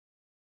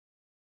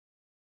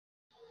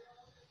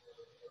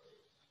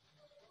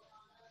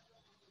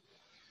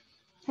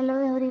Hello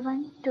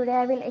everyone. Today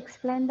I will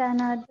explain the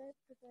another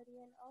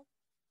tutorial of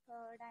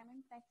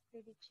diamond price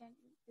prediction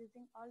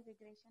using all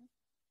regression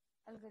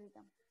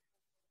algorithm.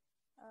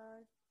 Uh,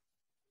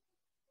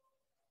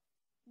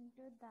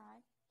 into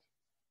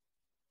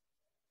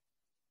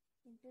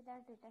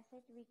that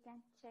dataset we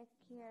can check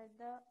here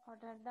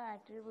what are the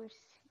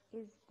attributes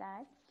is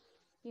that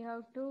you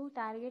have to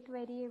target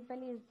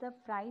variable is the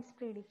price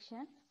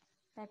prediction,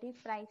 that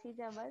is price is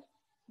our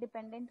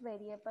dependent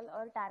variable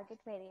or target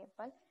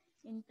variable.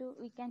 Into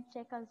we can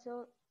check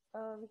also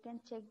we can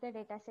check the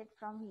dataset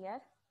from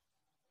here.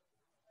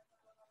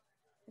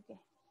 Okay,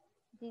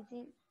 this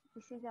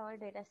is our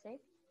data set.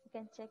 You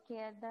can check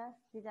here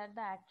these are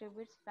the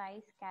attributes: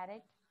 price,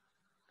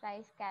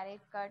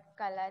 caret, cut,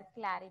 color,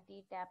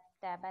 clarity,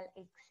 table,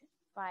 x,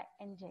 y,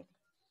 and z.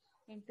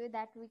 Into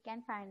that we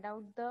can find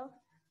out the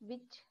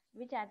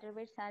which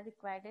attributes are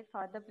required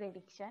for the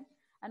prediction.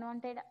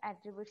 Unwanted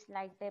attributes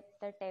like the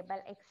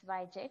table x,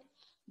 y, z.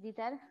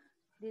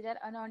 These are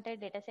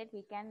unwanted data set.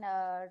 We can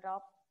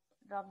drop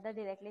the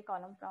directly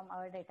column from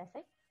our data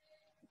set.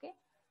 Okay,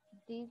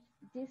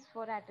 these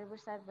four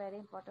attributes are very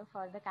important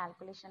for the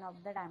calculation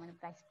of the diamond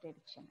price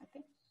prediction.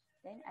 Okay,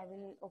 then I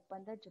will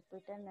open the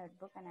Jupyter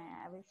notebook and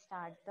I will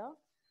start the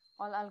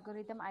all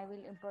algorithm. I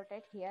will import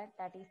it here,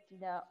 that is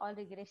the all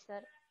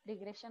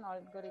regression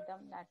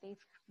algorithm, that is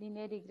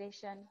linear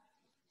regression,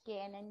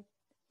 knn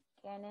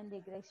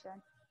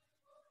regression.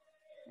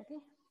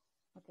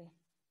 Okay,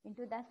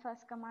 into that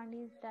first command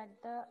is that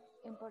the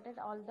imported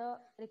all the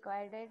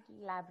required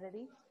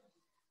libraries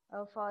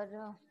for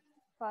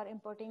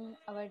importing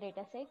our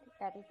data set,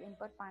 that is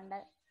import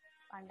panda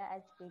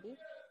as pd,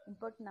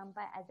 import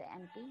numpy as a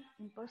mt,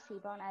 import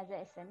cbound as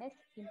a sns,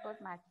 import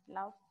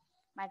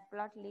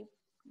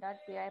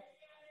matplotlib.py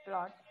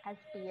plot as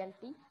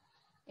plt,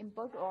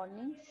 import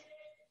warnings,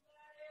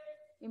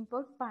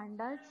 import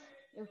pandas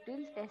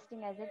utils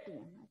testing as a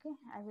tm. Okay,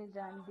 I will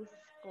run this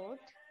code.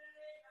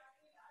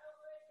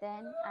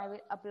 Then I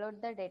will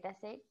upload the data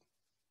set.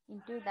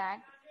 Into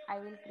that I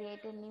will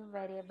create a new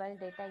variable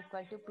data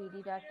equal to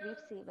pd.read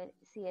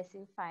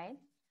csv file,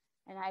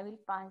 and I will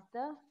pass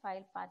the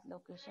file path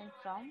location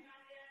from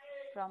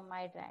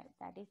my drive,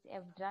 that is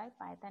f drive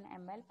python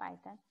ml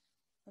python.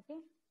 Okay,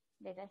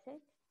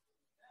 dataset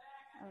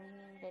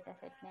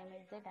dataset name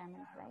is the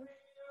diamond price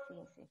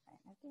csv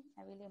file. Okay,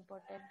 I will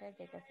import the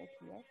dataset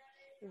here.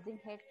 Using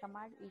head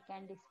command we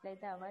can display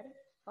our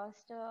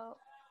first two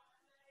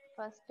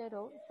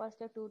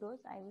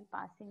rows. I will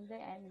passing the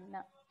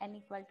n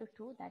equal to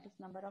 2, that is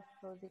number of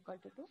rows equal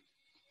to 2.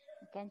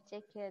 You can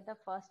check here the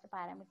first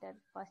parameter,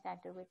 first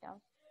attribute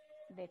of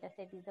data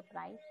set is the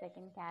price,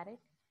 second caret,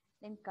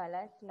 then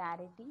color,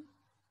 clarity,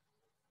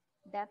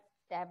 depth,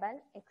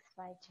 table,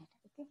 xyz.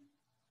 Okay,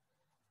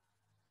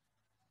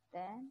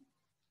 then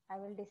I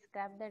will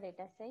describe the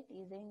data set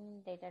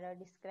using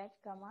data.describe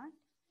command.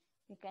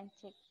 You can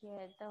check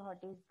here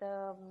what is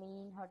the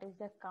mean, what is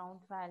the count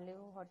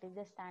value, what is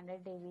the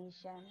standard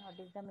deviation, what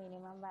is the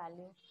minimum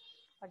value,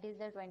 what is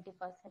the 20%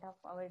 of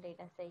our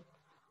data set,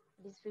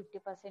 what is 50%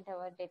 of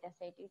our data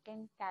set. You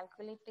can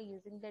calculate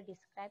using the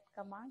describe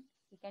command.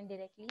 You can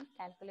directly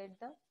calculate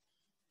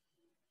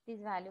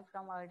this value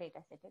from our data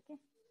set. Okay,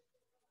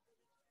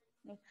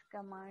 next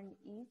command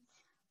is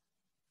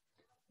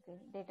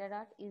data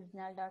dot is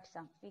null dot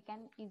sum. We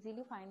can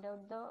easily find out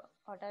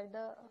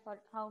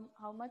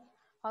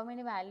how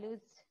many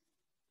values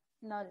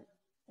null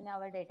in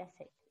our data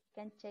set.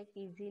 You can check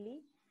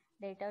easily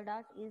data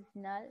dot is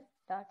null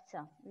dot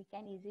sum. We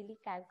can easily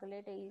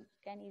calculate, you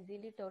can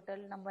easily total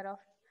number of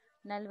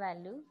null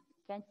value.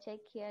 You can check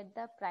here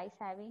the price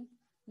having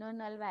no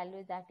null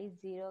value, that is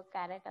 0,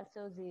 caret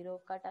also 0,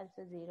 cut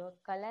also 0,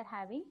 color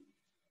having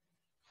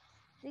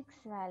 6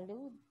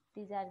 value,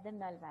 these are the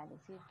null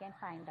values. You can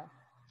find out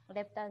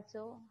depth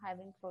also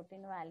having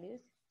 14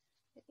 values.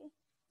 Okay,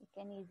 you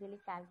can easily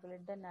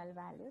calculate the null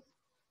values.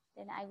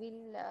 Then I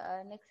will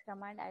next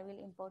command I will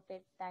import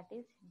it, that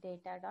is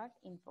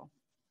data.info.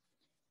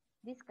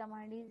 This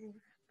command is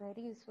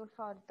very useful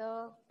for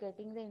the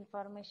getting the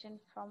information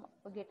from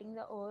getting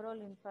the overall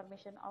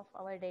information of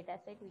our data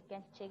set. We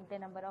can check the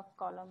number of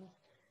columns,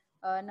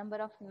 number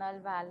of null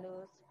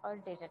values or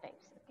data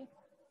types. Okay,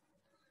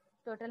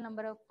 total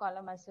number of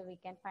column also we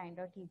can find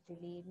out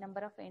easily. Number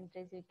of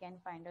entries we can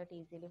find out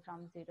easily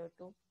from 0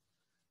 to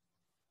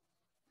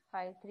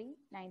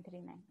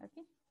 53939.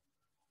 Okay,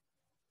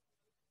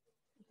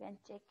 you can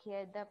check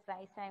here the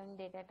price having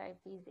data type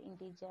is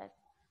integer,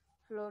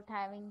 float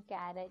having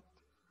caret,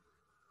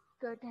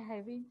 cut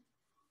having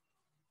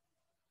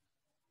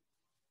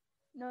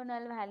no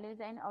null values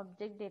and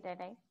object data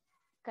type,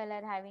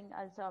 color having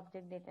also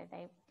object data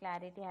type,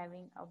 clarity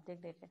having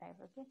object data type.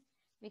 Okay,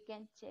 we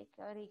can check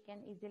or we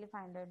can easily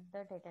find out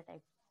the data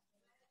type.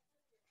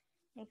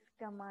 Next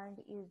command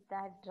is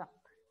that drop.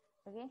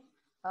 Okay,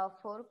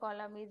 4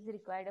 column is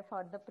required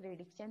for the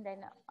prediction,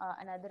 then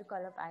another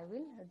column I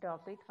will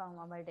drop it from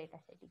our data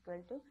set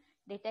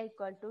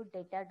equal to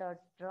data dot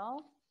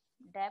drop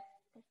depth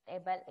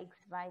table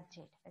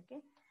xyz.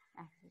 Okay,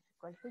 axis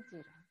equal to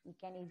 0. We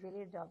can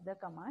easily drop the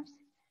commands.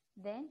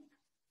 Then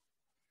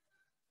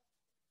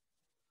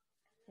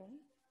see.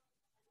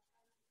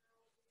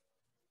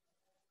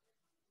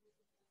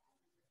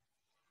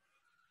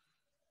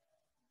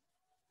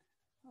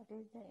 What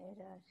is the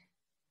error?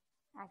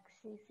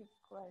 Axis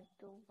equal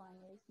to 1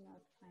 is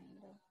not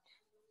find out.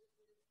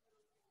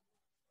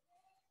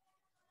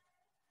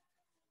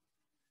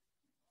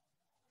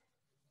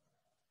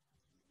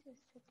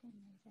 Just a second,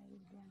 I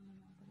will run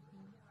another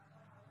one.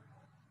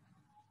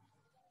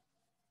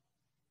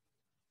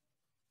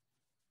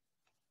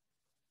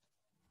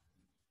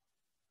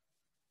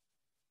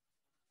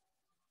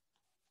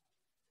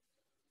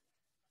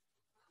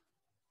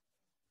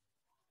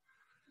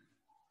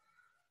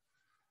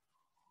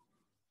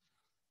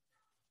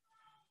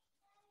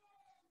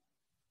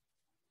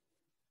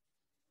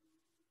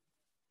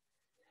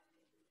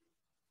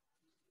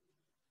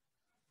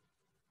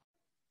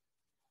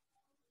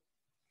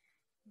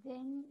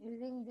 Then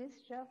using this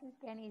drop, you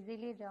can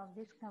easily drop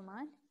this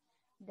command.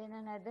 Then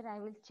another, I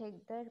will check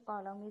the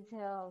column is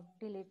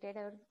deleted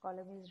or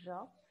column is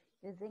dropped.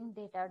 Using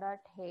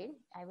data.head,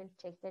 I will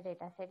check the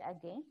data set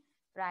again.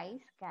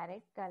 Price,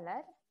 caret,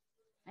 color,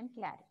 and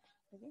clarity.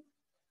 Okay.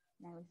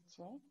 I will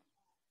check.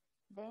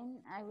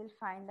 Then I will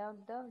find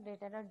out the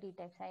data.d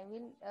types. I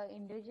will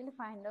individually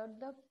find out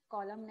the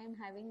column name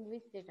having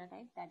which data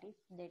type, that is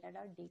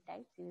data.d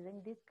types.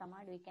 Using this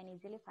command, we can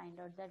easily find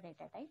out the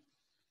data type.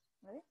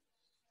 Okay.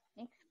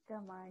 Next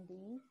command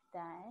is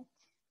that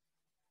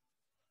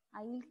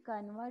I will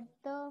convert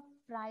the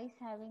price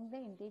having the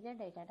integer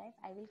data type.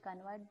 I will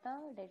convert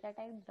the data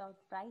type dot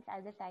price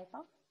as a type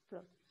of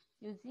float.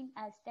 Using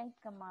as type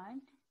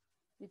command,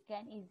 we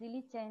can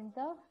easily change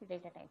the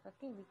data type.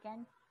 Okay, we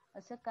can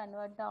also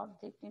convert the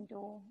object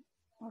into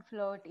a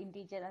float,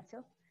 integer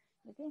also.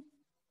 Okay,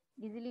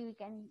 easily we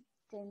can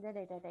change the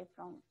data type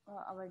from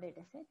our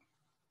data set.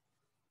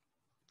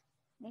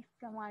 Next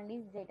command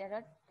is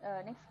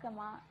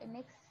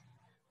next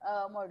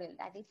module,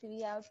 that is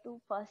we have to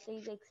first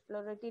is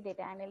exploratory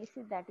data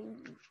analysis, that is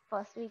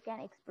first we can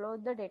explore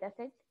the data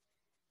set.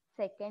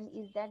 Second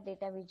is that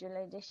data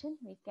visualization,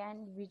 we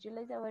can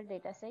visualize our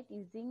data set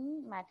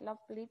using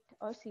matplotlib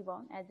or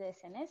seaborn as a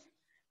SNS.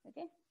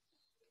 Okay,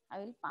 I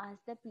will pass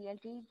the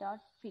plt dot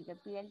figure.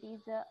 Plt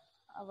is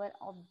our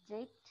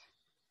object,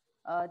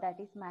 that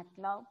is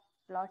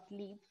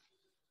matplotlib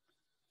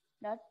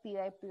dot py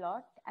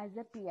plot as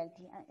a plt.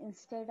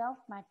 Instead of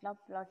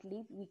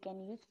matplotlib, we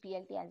can use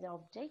plt as an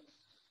object.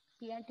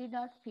 Plt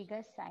dot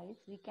figure size,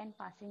 we can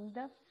pass in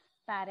the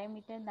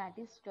parameter, that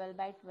is 12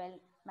 by 12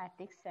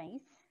 matrix size.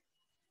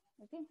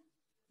 Okay,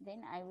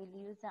 then I will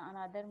use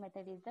another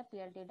method is the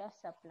plt dot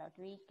subplot.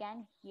 We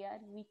can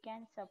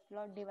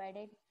subplot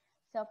divided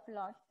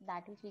subplot,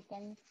 that is we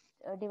can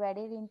divide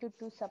it into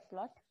two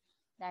subplot,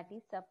 that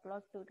is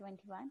subplot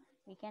 221.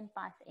 We can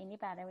pass any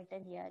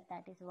parameter here,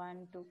 that is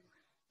 1 2.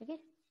 Okay,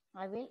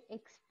 I will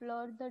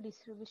explore the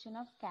distribution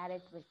of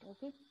caret weight.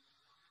 Okay,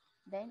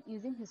 then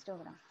using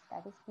histogram,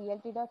 that is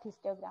plt dot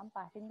histogram,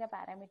 passing the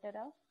parameter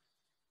of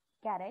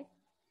caret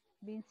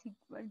beans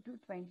equal to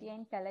 20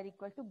 and color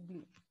equal to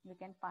blue. You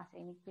can pass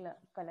any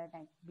color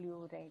type,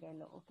 blue, red,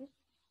 yellow. Okay,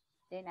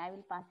 then I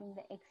will pass in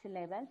the x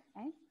label,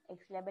 and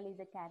x label is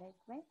the caret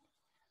weight,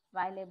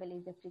 y label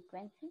is the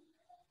frequency,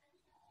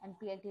 and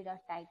plt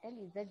dot title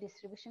is the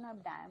distribution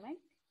of diamond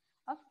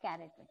of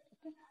caret weight.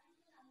 Okay,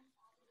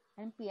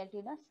 and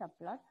plt dot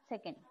subplot,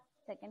 second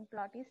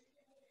plot is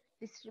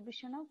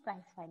distribution of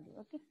price value.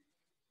 Okay,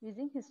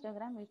 using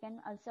histogram, we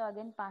can also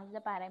again pass the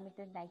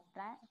parameter like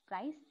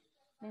price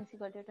means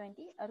equal to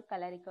 20 or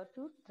color equal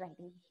to red.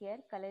 Here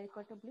color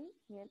equal to blue,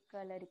 here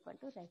color equal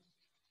to red.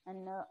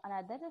 And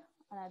another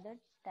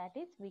that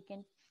is we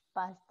can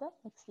pass the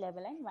x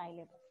label and y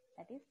label,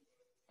 that is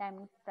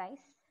diamond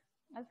price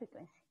or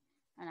frequency,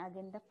 and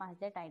again the pass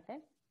the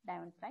title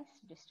diamond price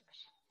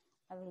distribution.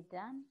 We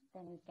done,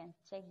 then we can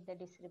check the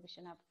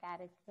distribution of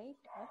caret weight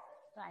or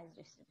price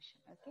distribution.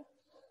 Okay,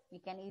 we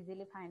can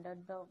easily find out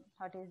the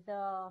what is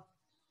the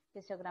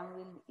histogram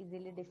will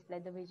easily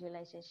display the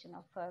visualization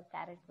of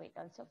caret weight,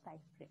 also price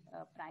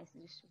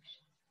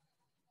distribution.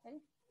 Okay.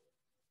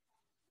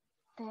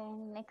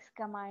 Then next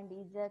command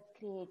is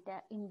create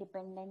a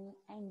independent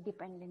and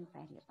dependent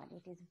variable.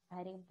 It is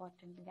very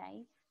important,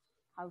 guys,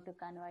 how to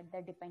convert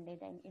the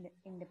dependent and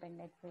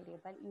independent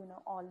variable. You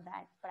know all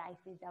that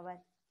price is our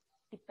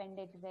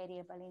dependent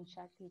variable. In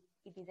short,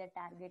 it is a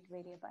target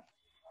variable.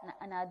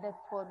 Another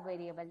 4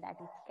 variable, that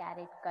is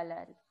caret,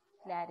 color,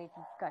 clarity,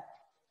 cut.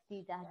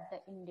 These are the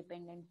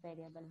independent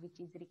variable which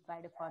is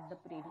required for the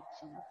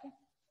prediction. Okay,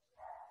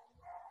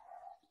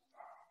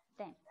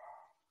 then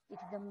it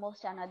is the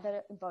most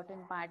another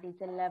important part is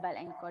the label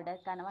encoder,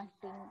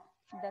 converting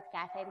the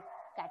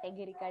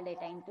categorical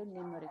data into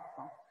numeric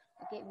form.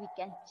 Okay, we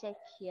can check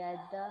here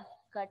the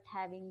cut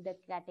having the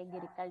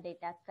categorical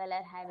data,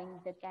 color having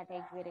the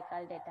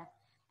categorical data,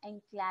 and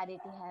clarity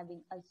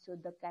having also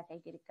the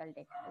categorical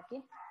data.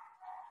 Okay,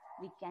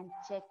 we can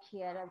check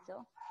here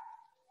also.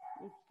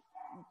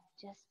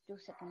 Just 2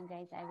 seconds,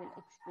 guys, I will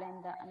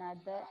explain the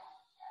another.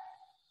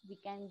 We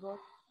can go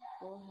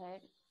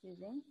ahead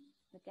using,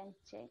 we can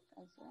check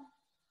also.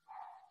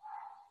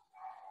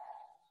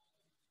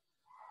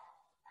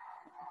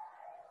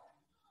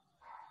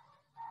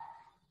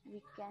 we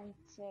can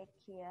check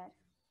here.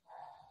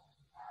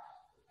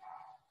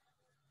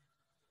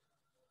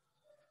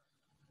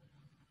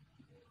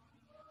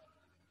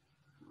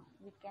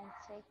 We can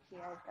check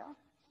here the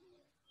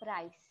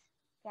price.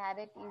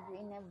 Carat is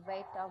in a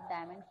weight of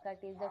diamond. Cut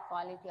is the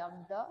quality of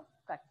the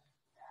cut.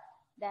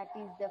 That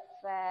is the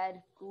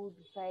fair, good,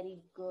 very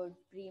good,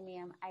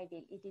 premium,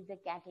 ideal. It is a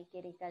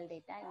categorical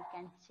data. You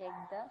can check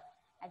the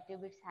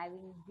attributes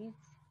having these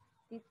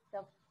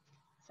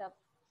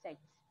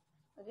subsets.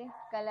 Okay,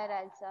 color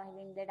also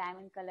having the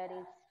diamond color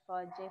is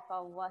for J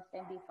for worst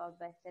and B for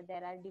best. So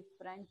there are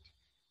different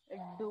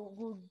do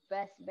good,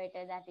 best,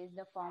 better. That is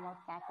the form of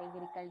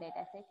categorical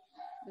data set.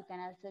 You can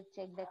also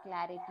check the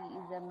clarity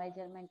is a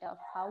measurement of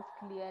how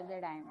clear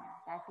the diamond.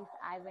 That is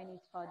I1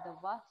 is for the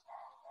worst,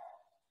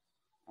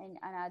 and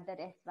another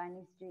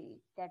S1 is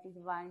that is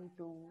 1,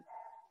 2,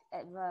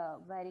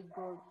 very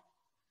good,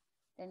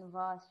 then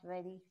worst,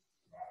 very,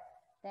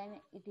 then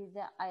it is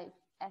a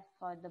F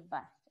for the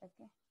best.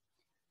 Okay,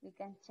 we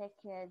can check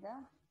here the,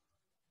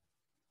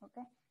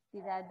 okay,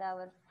 these are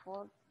our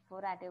four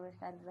attributes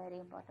are very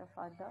important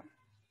for the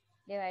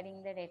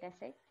dividing the data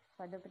set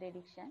for the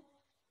prediction.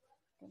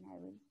 Then I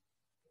will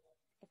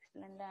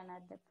explain the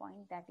another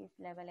point, that is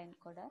level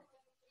encoder.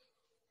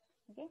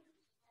 Okay,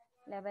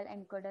 level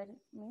encoder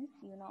means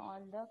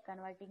all the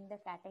converting the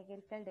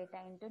categorical data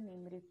into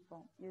numeric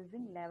form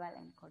using level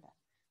encoder.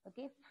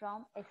 Okay,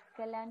 from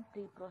SQL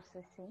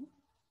pre-processing,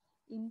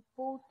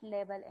 import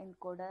level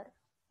encoder.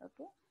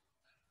 Okay,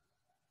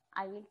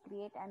 I will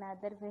create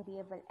another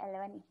variable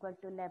L1 equal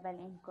to level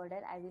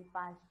encoder. I will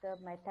pass the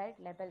method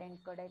level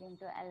encoder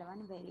into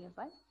L1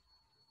 variable.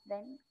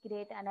 Then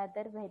create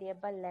another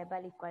variable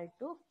level equal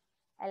to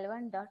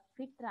L1 dot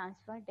fit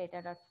transfer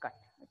data dot cut.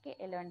 Okay,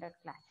 L1 dot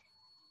class.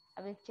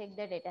 I will check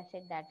the data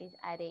set, that is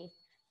array,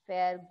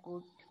 fair,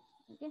 good.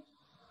 Okay,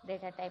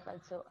 data type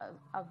also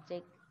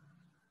object.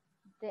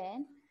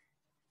 Then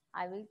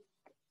I will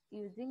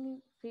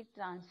using fit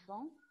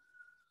transform.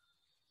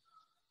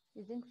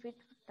 Using fit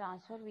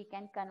transfer, we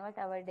can convert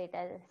our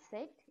data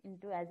set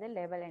into as a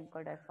level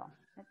encoder form.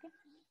 Okay.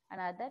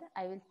 Another,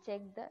 I will check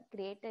the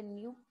create a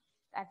new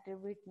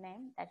attribute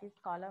name, that is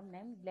column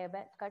name,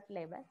 label, cut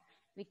label.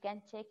 We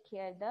can check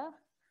here the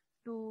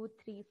 2,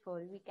 3,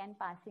 4. We can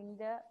passing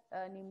the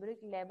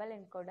numeric label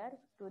encoder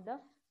to the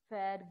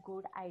fair,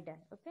 good, ideal.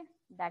 Okay,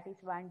 that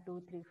is 1,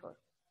 2, 3, 4.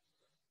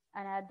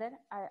 Another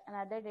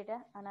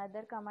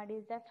command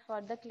is that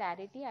for the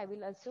clarity, I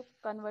will also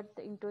convert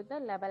into the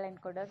label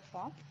encoder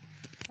form.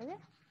 Okay,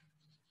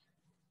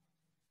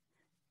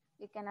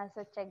 you can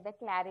also check the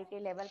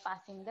clarity level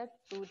passing the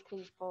 2,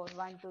 3, 4,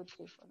 1, 2,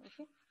 3, 4.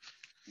 Okay,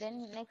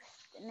 then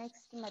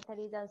next method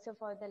is also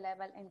for the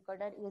level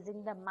encoder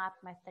using the map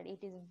method.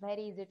 It is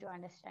very easy to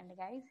understand,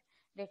 guys.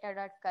 Data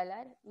dot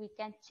color, we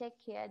can check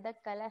here the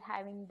color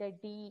having the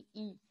D,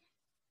 E,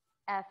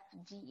 F,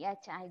 G,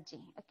 H, I, J.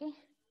 Okay,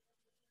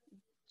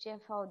 J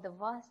for the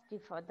worst, G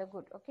for the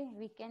good. Okay,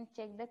 we can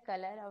check the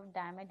color of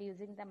diamond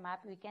using the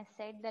map. We can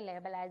set the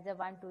label as a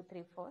 1, 2,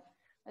 3, 4.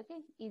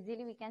 Okay,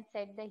 easily we can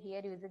set the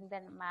here using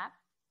the map.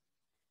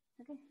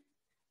 Okay,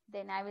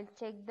 then I will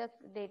check the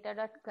data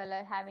dot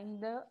color having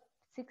the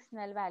 6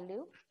 null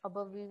value.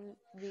 Above we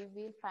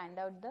will find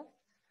out the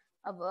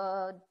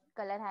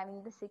color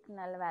having the 6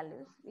 null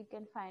values. We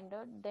can find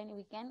out, then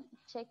we can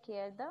check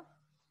here the,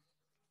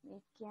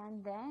 we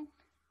can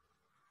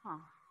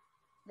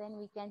then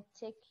we can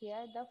check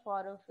here the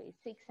for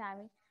 6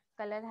 having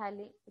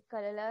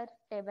color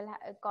table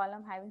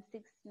column having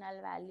 6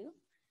 null value.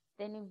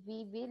 Then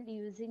we will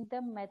using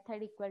the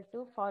method equal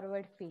to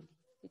forward fill.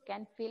 We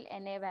can fill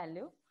any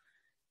value.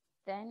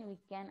 Then we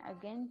can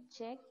again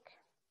check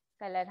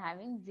color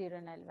having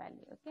 0 null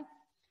value. Okay,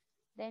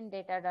 then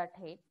data dot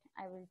height,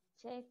 I will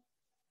check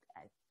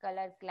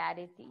color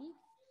clarity,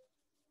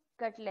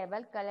 cut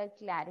label, color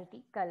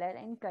clarity, color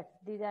and cut.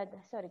 These are the,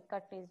 sorry,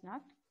 cut is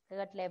not,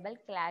 cut label,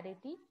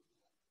 clarity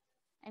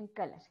and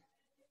color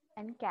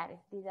and caret.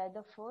 These are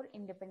the 4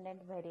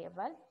 independent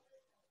variable.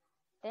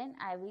 Then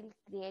I will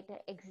create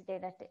a X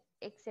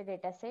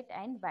data set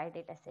and Y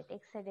data set.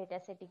 X data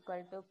set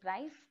equal to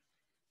price,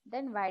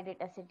 then Y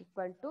data set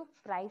equal to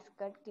price,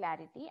 cut,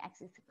 clarity,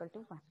 axis equal to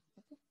 1.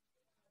 Okay.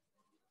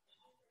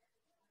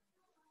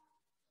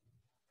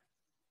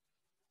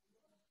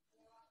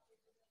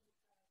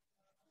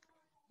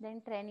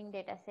 Then training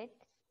data set.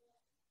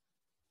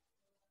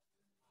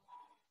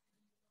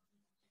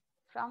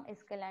 From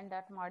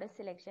sklearn.model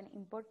selection,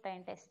 import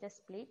train tester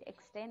split,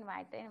 extend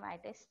y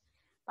test,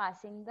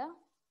 passing the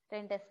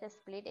train tester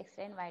split,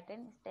 extend y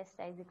test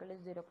size equal to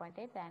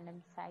 0.8,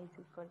 random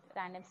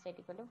state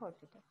equal to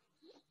 42.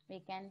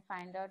 We can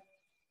find out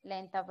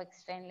length of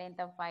extend,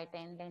 length of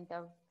y10, length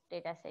of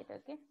data set.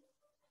 Okay.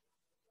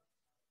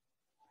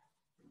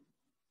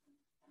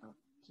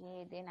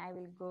 Okay, then I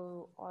will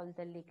go all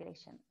the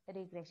regression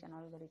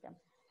algorithm.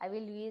 I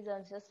will use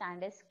also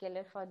standard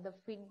scaler for the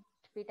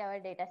fit our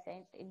data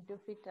set into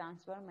fit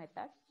transfer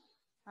method.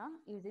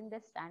 Using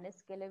the standard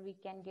scaler, we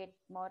can get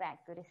more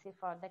accuracy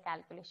for the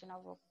calculation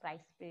of a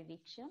price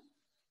prediction.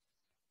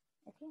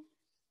 Okay,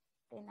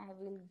 then I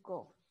will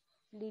go.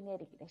 linear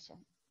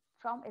regression.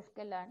 From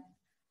sklearn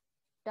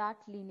dot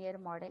linear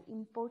model,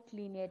 import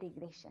linear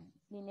regression.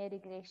 Linear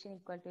regression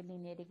equal to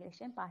linear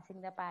regression,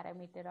 passing the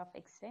parameter of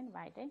x10,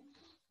 y10,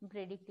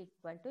 predict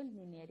equal to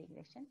linear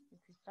regression.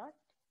 This is dot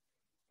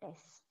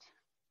test.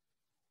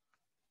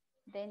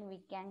 Then we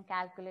can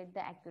calculate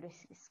the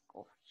accuracy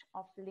score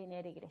of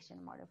linear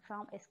regression model.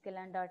 From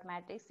sklearn dot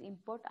matrix,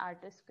 import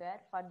R2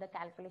 square for the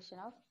calculation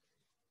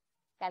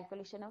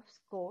of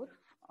score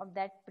of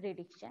that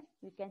prediction.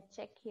 You can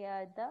check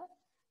here the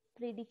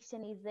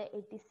prediction is the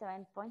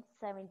 87.76%.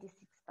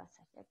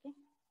 Okay.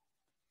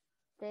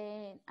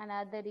 Then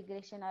another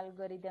regression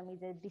algorithm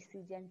is a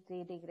decision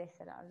tree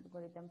regressor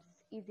algorithm.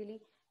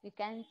 Easily you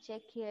can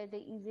check here, they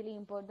easily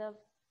import the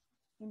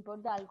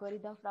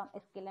algorithm from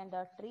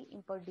sklearn.tree,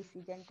 import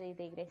decision tree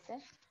regressor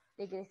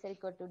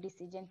equal to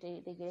decision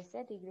tree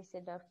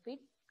regressor.fit,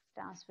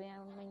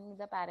 transforming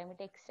the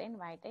parameter x10,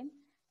 y10,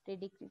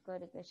 predict equal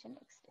regression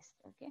x-test.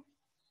 Okay.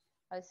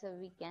 Also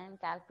we can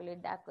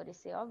calculate the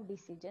accuracy of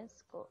decision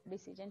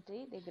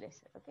tree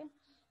regressor. Okay.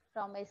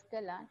 From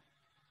sklearn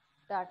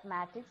dot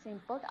matrix,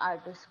 import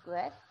R2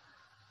 square,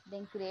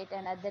 then create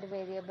another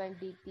variable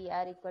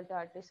dtr equal to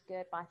R2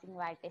 square, passing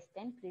y test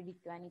and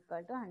predict 1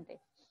 equal to 100.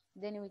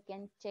 Then we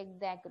can check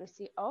the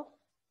accuracy of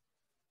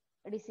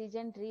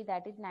decision tree,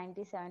 that is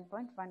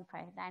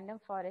 97.15. Random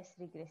forest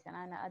regression,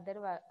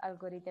 another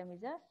algorithm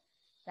is a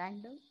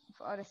random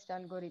forest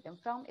algorithm.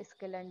 From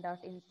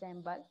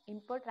sklearn.ensemble,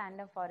 import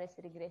random forest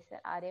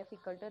regressor, rf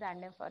equal to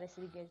random forest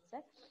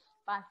regressor,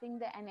 passing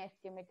the n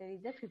estimator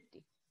is a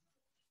 50.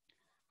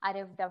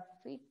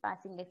 rf.fit,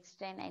 passing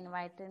x10 and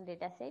y10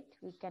 dataset,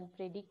 we can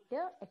predict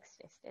the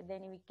x-test.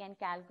 Then we can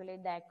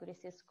calculate the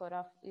accuracy score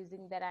of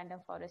using the random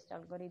forest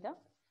algorithm.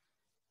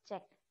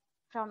 Check.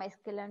 From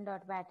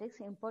sklearn.matrix,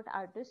 import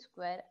R2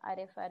 square,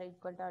 RFR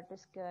equal to R2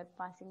 square,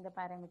 passing the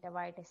parameter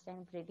y test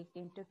and predict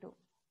into 2.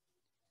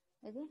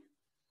 Okay.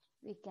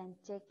 We can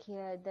check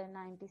here the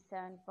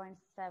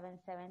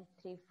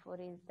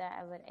 97.7734 is the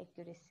our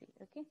accuracy.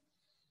 Okay.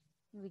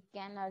 We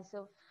can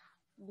also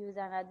use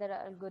another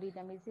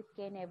algorithm is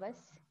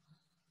k-neighbors,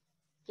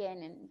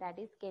 KNN, that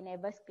is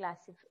k-neighbors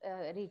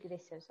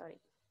regressor. Sorry.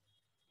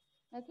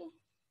 Okay.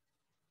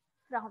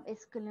 From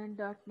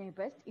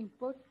sklearn.neighbors,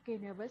 import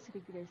k-neighbors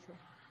regressor.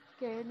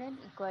 KNN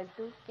equal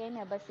to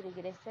k-neighbors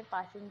regressor,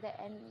 passing the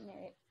n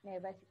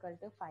neighbors equal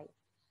to 5.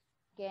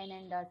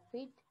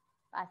 KNN.fit,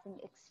 passing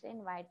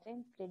x10,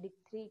 y10, predict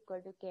 3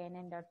 equal to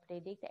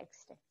KNN.predict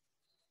x10.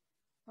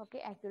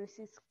 Okay,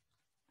 accuracy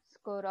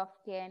score of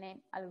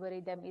KNN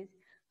algorithm is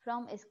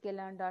from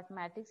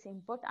sklearn.matrix,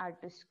 import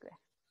R2 square.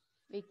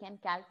 We can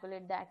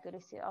calculate the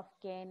accuracy of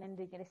KNN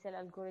regressor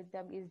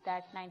algorithm is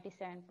that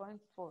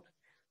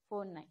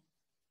 97.449.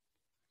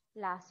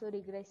 Lasso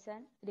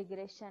regression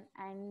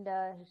and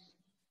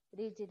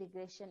ridge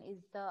regression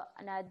is the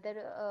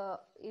another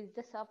is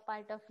the sub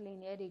part of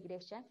linear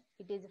regression.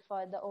 It is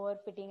for the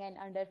overfitting and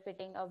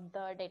underfitting of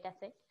the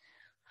dataset.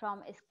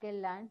 From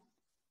sklearn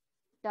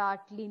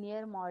dot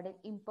linear model,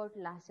 import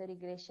lasso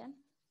regression,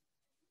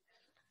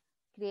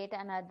 create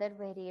another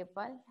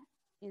variable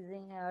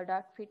using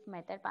dot fit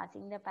method,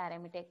 passing the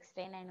parameter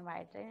x10 and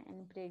y10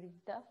 and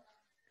predict the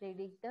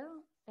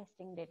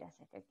testing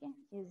dataset. Okay,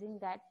 using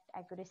that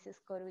accuracy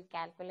score, we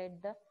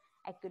calculate the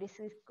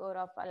accuracy score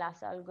of a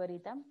lasso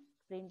algorithm.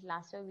 Print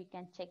lasso, we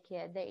can check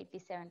here the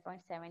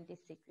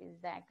 87.76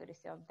 is the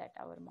accuracy of that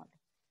our model.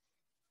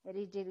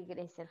 Ridge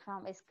regressor,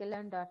 from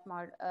sklearn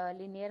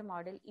linear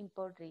model,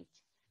 import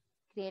ridge,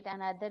 create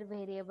another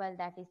variable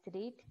that is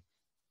read,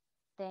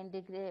 then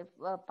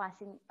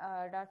passing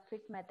dot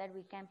fit method,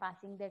 we can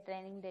passing the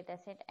training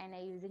dataset, and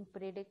using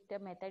predict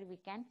method we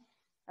can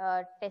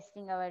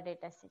testing our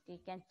dataset. We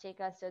can check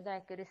also the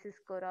accuracy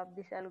score of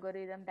this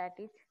algorithm, that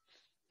is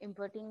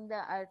importing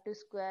the R2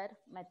 square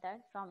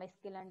method from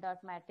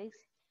sklearn.matrix.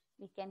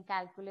 We can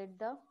calculate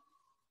the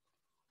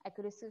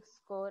accuracy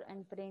score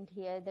and print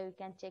here that we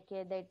can check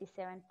here the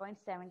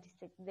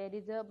 87.76. There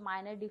is a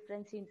minor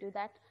difference into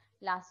that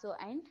lasso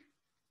and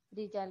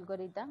ridge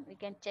algorithm. We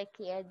can check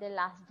here the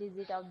last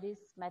digit of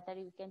this method.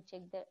 You can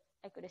check the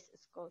accuracy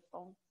score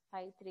from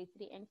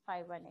 533 and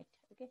 518.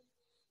 Okay.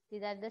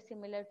 These are the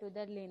similar to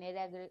the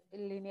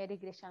linear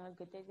regression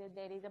algorithm.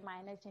 There is a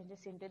minor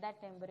changes into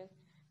that number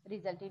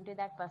result into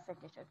that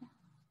percentage. Okay.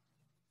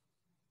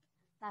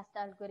 Last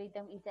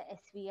algorithm is the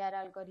SVR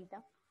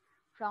algorithm.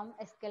 From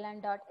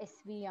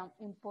sklearn.svm,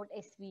 import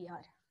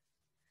SVR.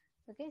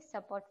 Okay,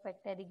 support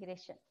vector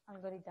regression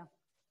algorithm.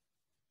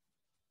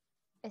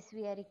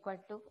 SVR equal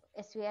to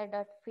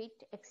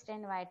SVR.fit,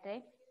 extend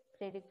y-trade,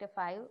 predict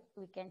 5.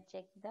 We can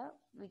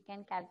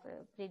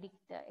calculate,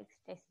 predict the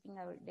testing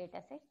our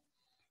dataset.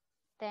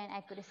 Then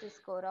accuracy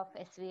score of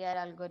SVR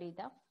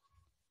algorithm.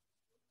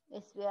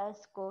 SVR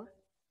score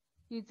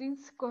using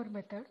score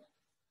method.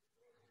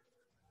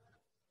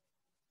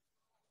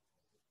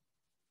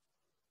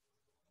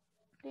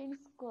 Print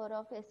score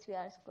of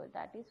SVR score,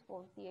 that is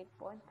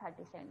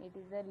 48.37. It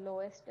is the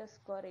lowest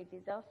score. It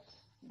is a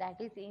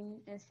that is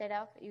instead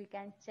of, you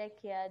can check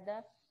here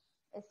the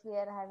If we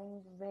are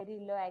having very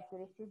low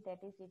accuracy,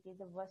 that is, it is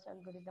the worst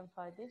algorithm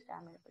for this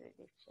diamond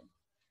prediction.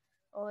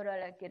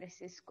 Overall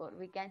accuracy score.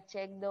 We can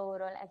check the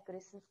overall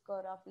accuracy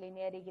score of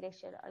linear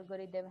regression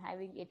algorithm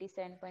having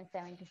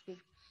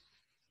 87.76,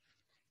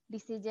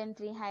 decision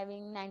tree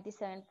having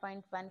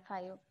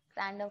 97.15,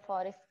 random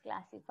forest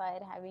classifier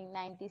having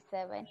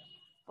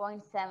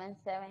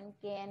 97.77,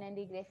 KNN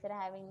regressor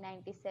having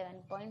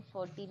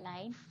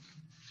 97.49,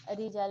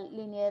 result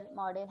linear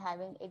model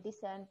having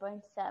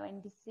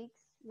 87.76,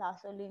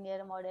 lasso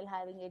linear model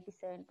having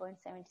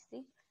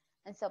 87.76,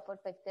 and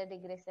support vector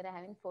regressor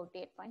having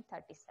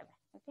 48.37.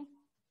 Okay.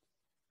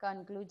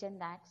 Conclusion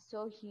that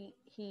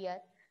here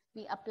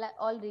we apply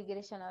all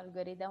regression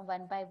algorithm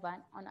one by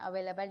one on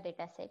available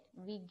dataset.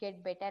 We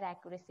get better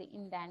accuracy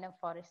in random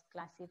forest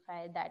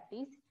classifier, that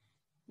is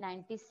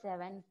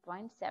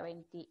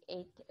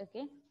 97.78.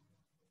 Okay.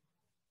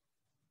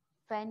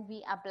 When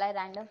we apply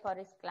random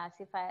forest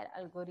classifier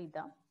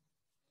algorithm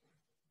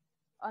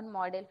on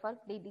model for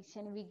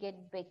prediction, we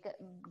get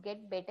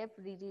better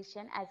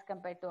prediction as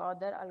compared to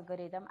other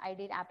algorithm. I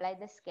did apply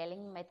the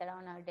scaling method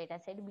on our data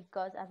set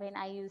because when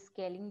I use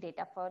scaling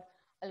data for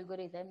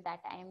algorithm,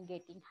 that I am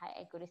getting high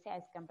accuracy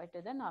as compared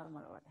to the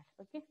normal order.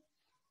 Okay,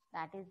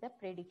 that is the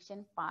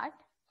prediction part.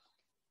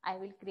 I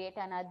will create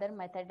another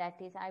method, that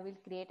is I will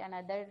create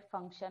another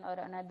function or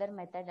another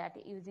method that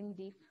is using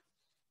the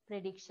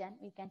prediction.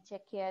 We can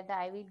check here that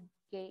I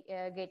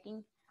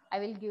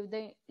will give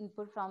the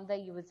input from the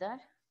user,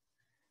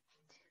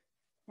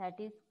 that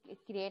is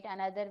create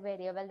another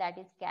variable, that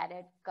is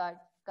caret, cut,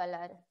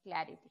 color,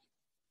 clarity.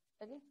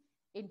 Okay,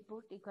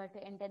 input equal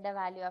to enter the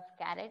value of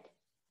caret,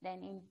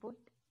 then input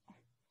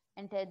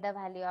enter the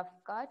value of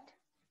cut,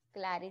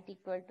 clarity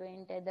equal to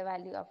enter the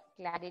value of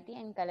clarity,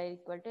 and color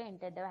equal to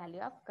enter the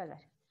value of color.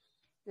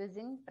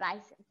 Using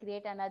price,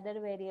 create another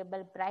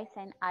variable price,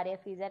 and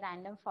rf is a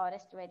random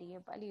forest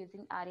variable.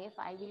 Using rf,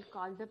 I will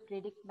call the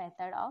predict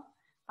method of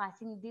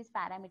passing this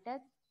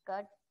parameter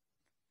cut,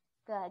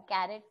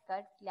 caret,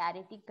 cut,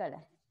 clarity,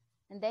 color,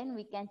 and then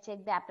we can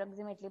check the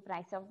approximately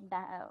price of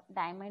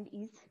diamond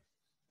is,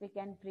 we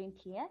can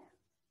print here.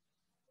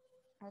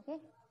 Okay,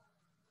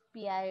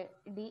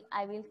 PID,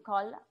 I will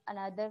call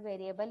another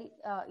variable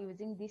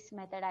using this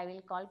method. I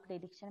will call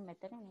prediction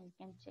method, and we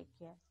can check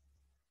here.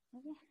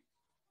 Okay,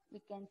 we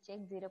can check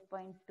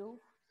 0.2.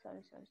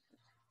 Sorry.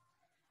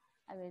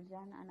 I will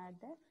run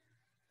another.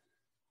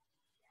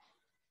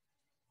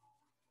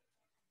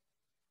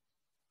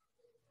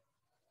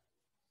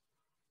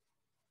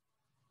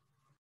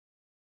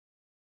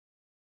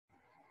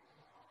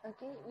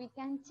 Okay, we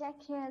can check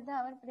here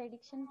our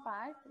prediction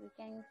part. We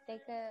can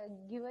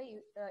give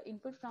a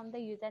input from the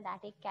user,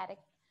 that is caret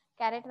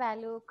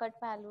value, cut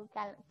value,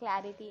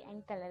 clarity,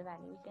 and color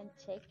value. We can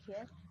check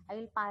here. I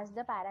will pass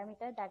the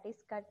parameter, that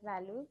is cut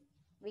value.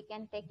 We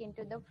can take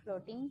into the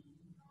float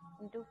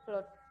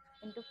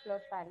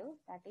value,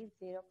 that is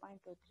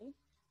 0.23.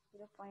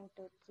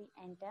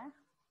 Enter.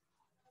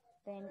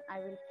 Then I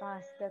will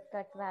pass the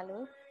cut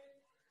value,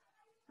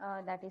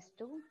 that is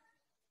 2.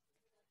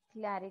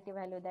 Clarity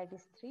value, that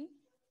is 3,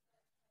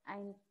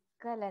 and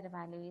color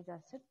value is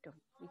also 2.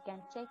 We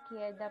can check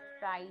here the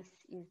price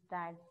is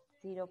that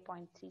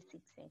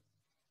 0.368.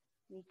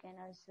 We can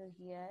also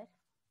here,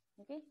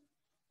 okay,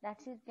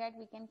 that's it, that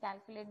we can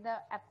calculate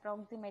the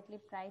approximately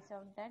price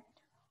of that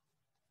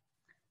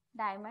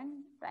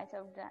diamond,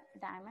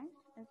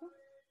 okay,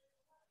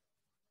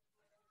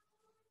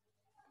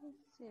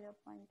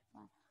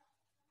 0.1,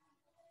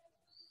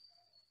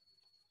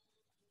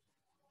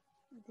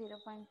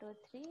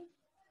 0.23,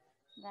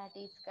 that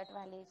is cut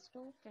value is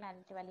 2,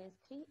 clarity value is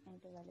 3,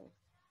 and 2 value.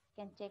 You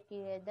can check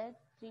here the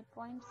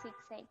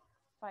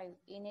 3.685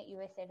 in a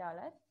USA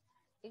dollar.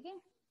 Okay,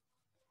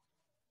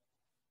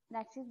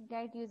 that's it,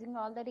 guys. Using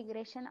all the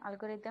regression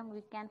algorithm,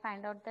 we can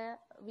find out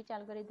which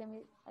algorithm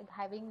is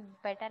having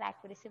better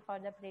accuracy for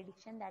the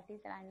prediction, that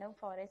is random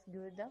forest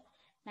gives the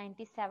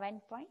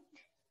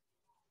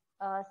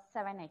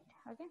 97.78.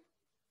 Okay,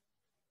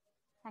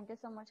 thank you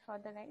so much for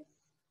the guys.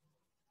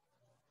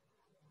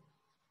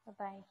 Bye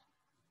bye.